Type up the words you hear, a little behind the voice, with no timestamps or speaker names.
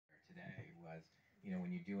you know,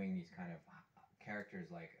 when you're doing these kind of characters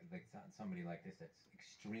like somebody like this that's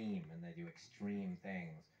extreme and they do extreme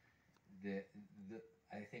things, the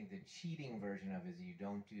I think the cheating version of it is you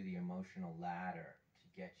don't do the emotional ladder to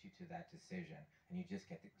get you to that decision, and you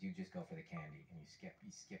just you just go for the candy and you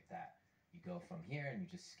skip that. You go from here and you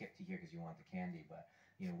just skip to here because you want the candy. But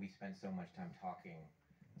you know, we spend so much time talking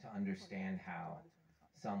to understand how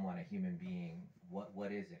someone, a human being,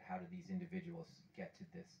 what is it? How do these individuals get to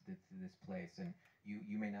this place? And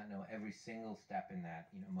you may not know every single step in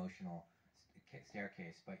that, you know, emotional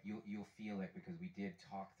staircase, but you'll feel it because we did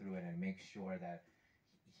talk through it and make sure that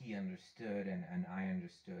he understood and I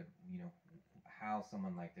understood, you know, how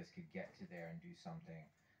someone like this could get to there and do something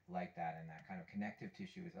like that, and that kind of connective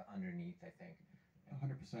tissue is underneath, I think.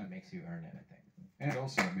 100%. It makes you earn it, I think. And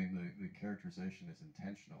also, I mean, the characterization is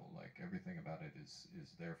intentional. Like, everything about it is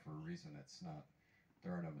there for a reason. It's not,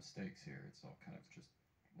 there are no mistakes here. It's all kind of just,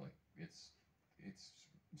 like, it's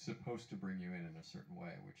supposed to bring you in a certain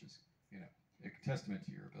way, which is, you know, a testament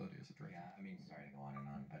to your ability as a director. Yeah, I mean, sorry to go on and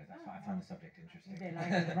on, but I found the subject interesting. They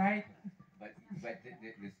like it, right? But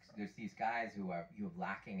there's these guys who are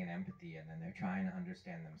lacking in empathy, and then they're trying to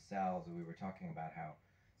understand themselves. And we were talking about how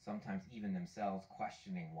sometimes even themselves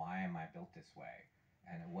questioning, why am I built this way?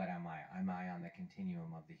 And what am I? Am I on the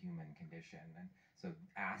continuum of the human condition? And so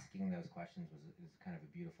asking those questions is kind of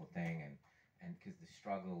a beautiful thing, and because the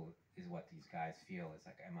struggle is what these guys feel. It's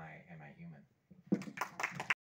like, am I human?